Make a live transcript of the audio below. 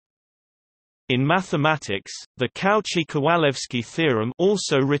In mathematics, the Cauchy-Kowalevski theorem,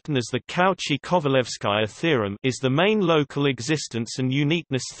 also written as the Cauchy-Kovalevskaya theorem, is the main local existence and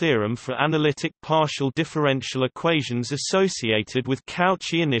uniqueness theorem for analytic partial differential equations associated with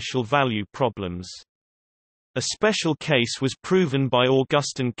Cauchy initial value problems. A special case was proven by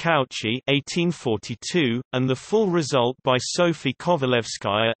Augustin Cauchy (1842), and the full result by Sophie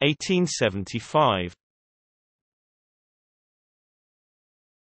Kovalevskaya (1875).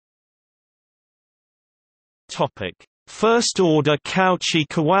 Topic: First-order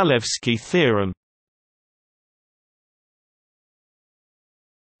Cauchy-Kowalevski theorem.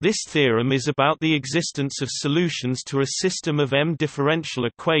 This theorem is about the existence of solutions to a system of m differential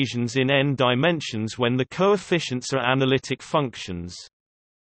equations in n dimensions when the coefficients are analytic functions.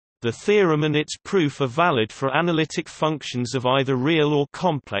 The theorem and its proof are valid for analytic functions of either real or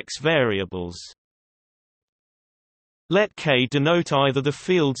complex variables. Let K denote either the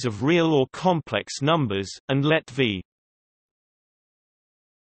fields of real or complex numbers, and let V.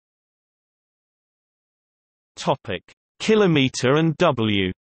 Topic: kilometer and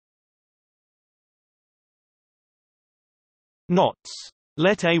W. Knots.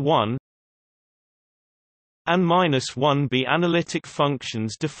 Let A1 and -1 be analytic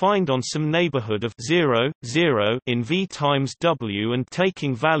functions defined on some neighborhood of 0, 0 in V times W and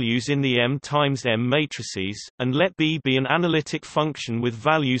taking values in the m times m matrices, and let B be an analytic function with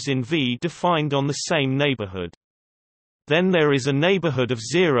values in V defined on the same neighborhood. Then there is a neighborhood of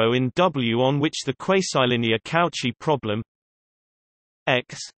 0 in W on which the quasi-linear Cauchy problem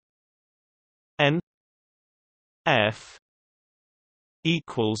x n f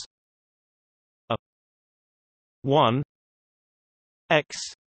equals 1 x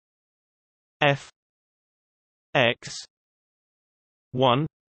f x 1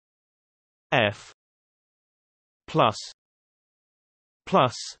 f plus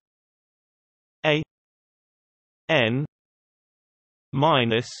a n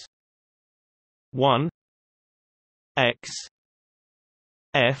minus 1 x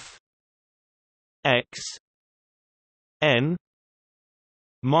f x n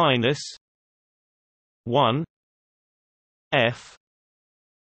minus 1 f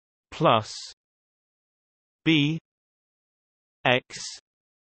plus b x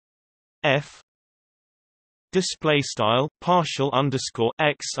f. Display style partial underscore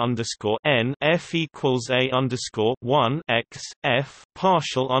x underscore n f equals a underscore 1 x f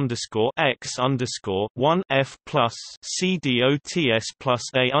partial underscore x underscore 1 f plus c dots plus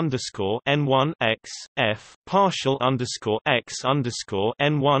a underscore n 1 x f partial underscore x underscore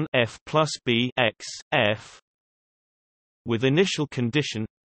n 1 f plus b x f, with initial condition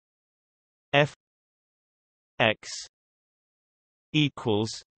f x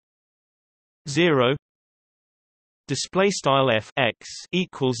equals 0. Display style f x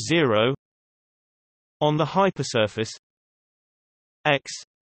equals 0 on the hypersurface x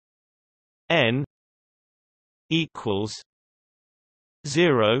n equals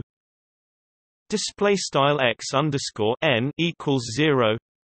 0. Display style x underscore n equals 0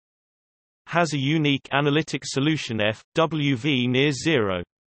 has a unique analytic solution f wv near 0.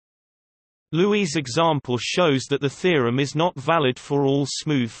 Louis' example shows that the theorem is not valid for all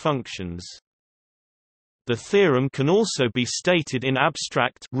smooth functions. The theorem can also be stated in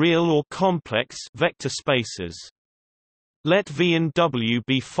abstract real or complex vector spaces. Let V and W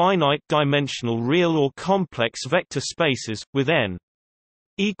be finite-dimensional real or complex vector spaces, with n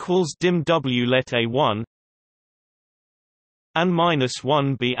equals dim W. Let A1 and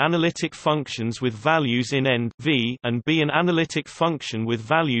 -1 be analytic functions with values in n V and be an analytic function with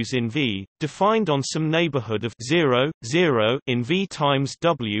values in V, defined on some neighborhood of 0, 0 in V times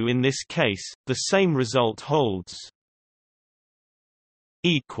W. In this case, the same result holds.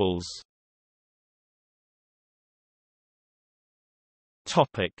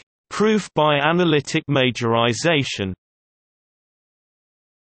 Topic: Proof by analytic majorization.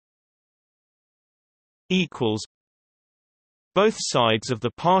 Both sides of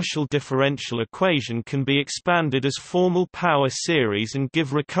the partial differential equation can be expanded as formal power series and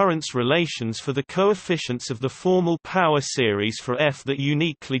give recurrence relations for the coefficients of the formal power series for f that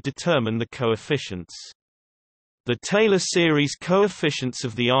uniquely determine the coefficients. The Taylor series coefficients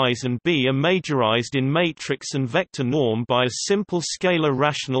of the i's and b are majorized in matrix and vector norm by a simple scalar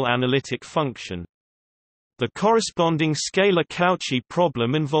rational analytic function. The corresponding scalar Cauchy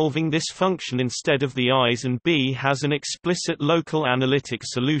problem involving this function instead of the i's and b has an explicit local analytic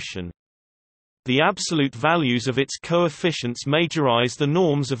solution. The absolute values of its coefficients majorize the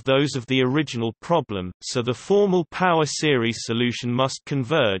norms of those of the original problem, so the formal power series solution must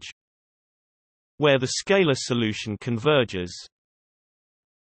converge where the scalar solution converges.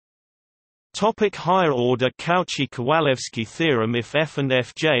 Higher-order Cauchy-Kowalevski theorem. If f and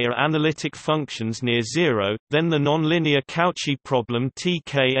fj are analytic functions near zero, then the nonlinear Cauchy problem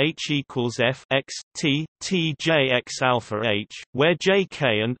tkh equals f x t t j x alpha h, where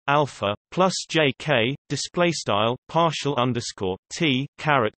jk and alpha plus jk display style partial underscore t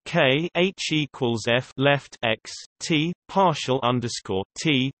caret k h equals f left x t partial underscore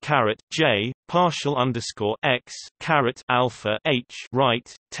t caret j partial underscore x caret alpha h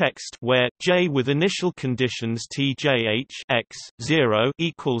right text, where j with initial conditions tjh x 0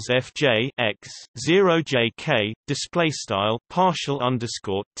 equals fj x 0 jk display style partial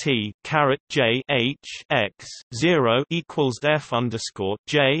underscore t caret j h x 0 equals f underscore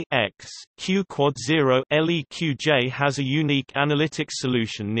j x q quad 0 leqj has a unique analytic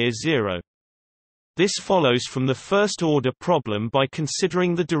solution near zero. This follows from the first-order problem by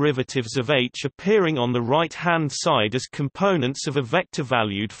considering the derivatives of h appearing on the right-hand side as components of a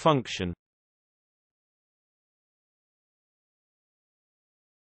vector-valued function.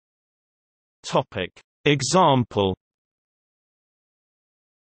 Example: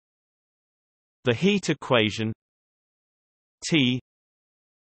 the heat equation T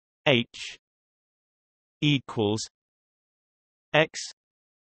H equals x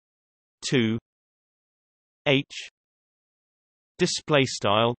 2 H display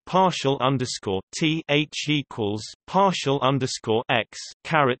style partial underscore T H equals partial underscore x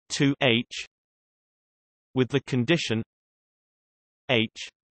caret 2 H with the condition H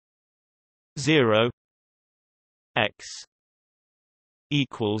 0 x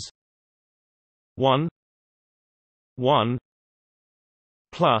equals 1 1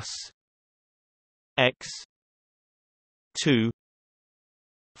 plus x 2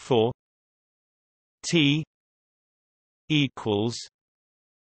 4 T equals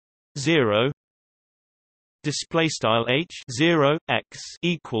 0 display style H 0 x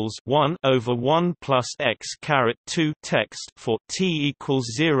equals 1 over 1 plus x caret 2 text for T equals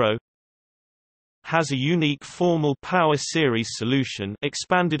 0 has a unique formal power series solution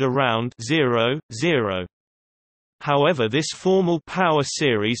expanded around 0 0. However, this formal power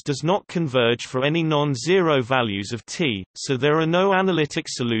series does not converge for any non-zero values of T, so there are no analytic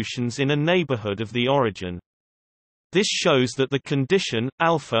solutions in a neighborhood of the origin. This shows that the condition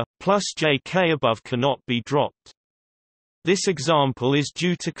alpha plus jk above cannot be dropped. This example is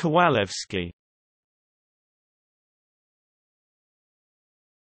due to Kowalevski.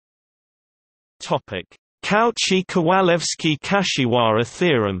 Topic: Cauchy-Kowalevski-Kashiwara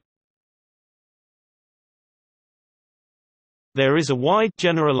theorem. There is a wide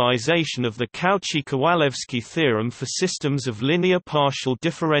generalization of the Cauchy-Kowalevski theorem for systems of linear partial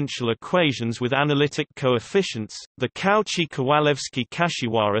differential equations with analytic coefficients, the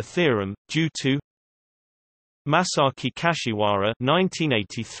Cauchy-Kowalevski-Kashiwara theorem, due to Masaki-Kashiwara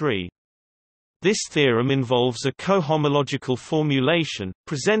 1983. This theorem involves a cohomological formulation,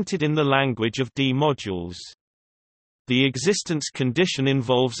 presented in the language of D modules. The existence condition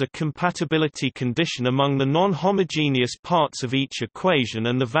involves a compatibility condition among the non-homogeneous parts of each equation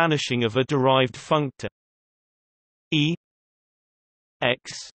and the vanishing of a derived functor e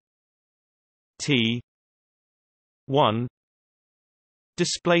x t 1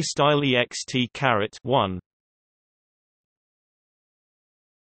 display style ext caret 1.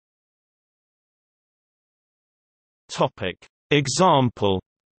 Topic example: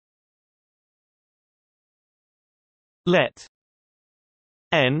 let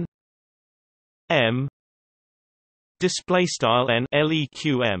n m display style n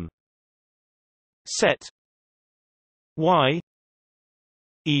leqm set y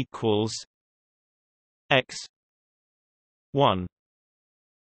equals x 1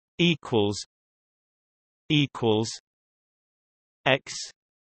 equals x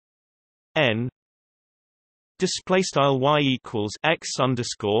n display style y equals x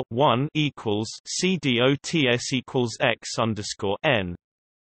underscore 1 equals c dots equals x underscore n.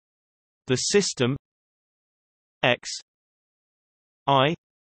 The system x I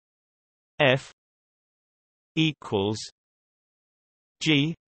f equals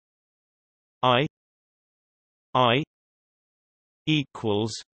g I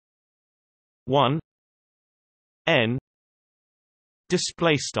equals 1 n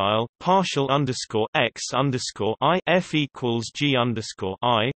display style partial underscore x underscore I f equals g underscore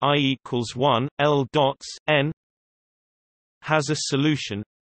I equals 1 l dots n has a solution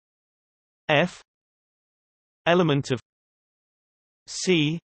f element of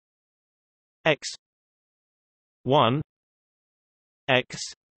c x 1 x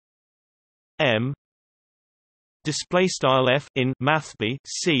m display style f in mathb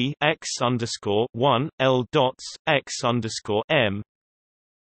c x underscore 1 l dots x underscore m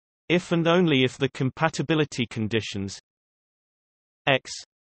if and only if the compatibility conditions x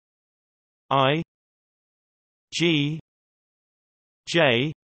I G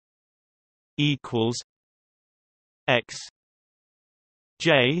J equals x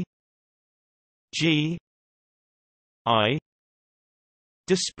J G I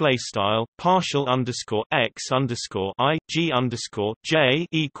display style partial underscore x underscore I G underscore J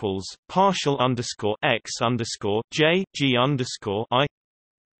equals partial underscore x underscore J G underscore I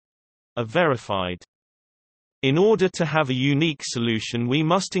are verified. In order to have a unique solution, we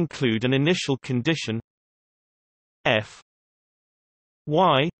must include an initial condition f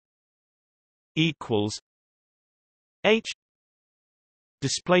y equals h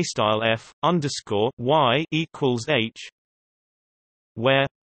display style f underscore y equals h, where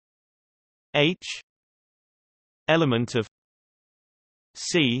h element of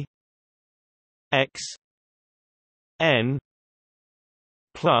C x n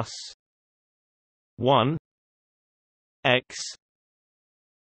plus 1 x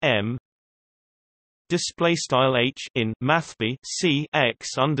m display style h in mathb C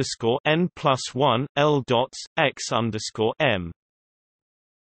x underscore n plus 1 L dots x underscore m.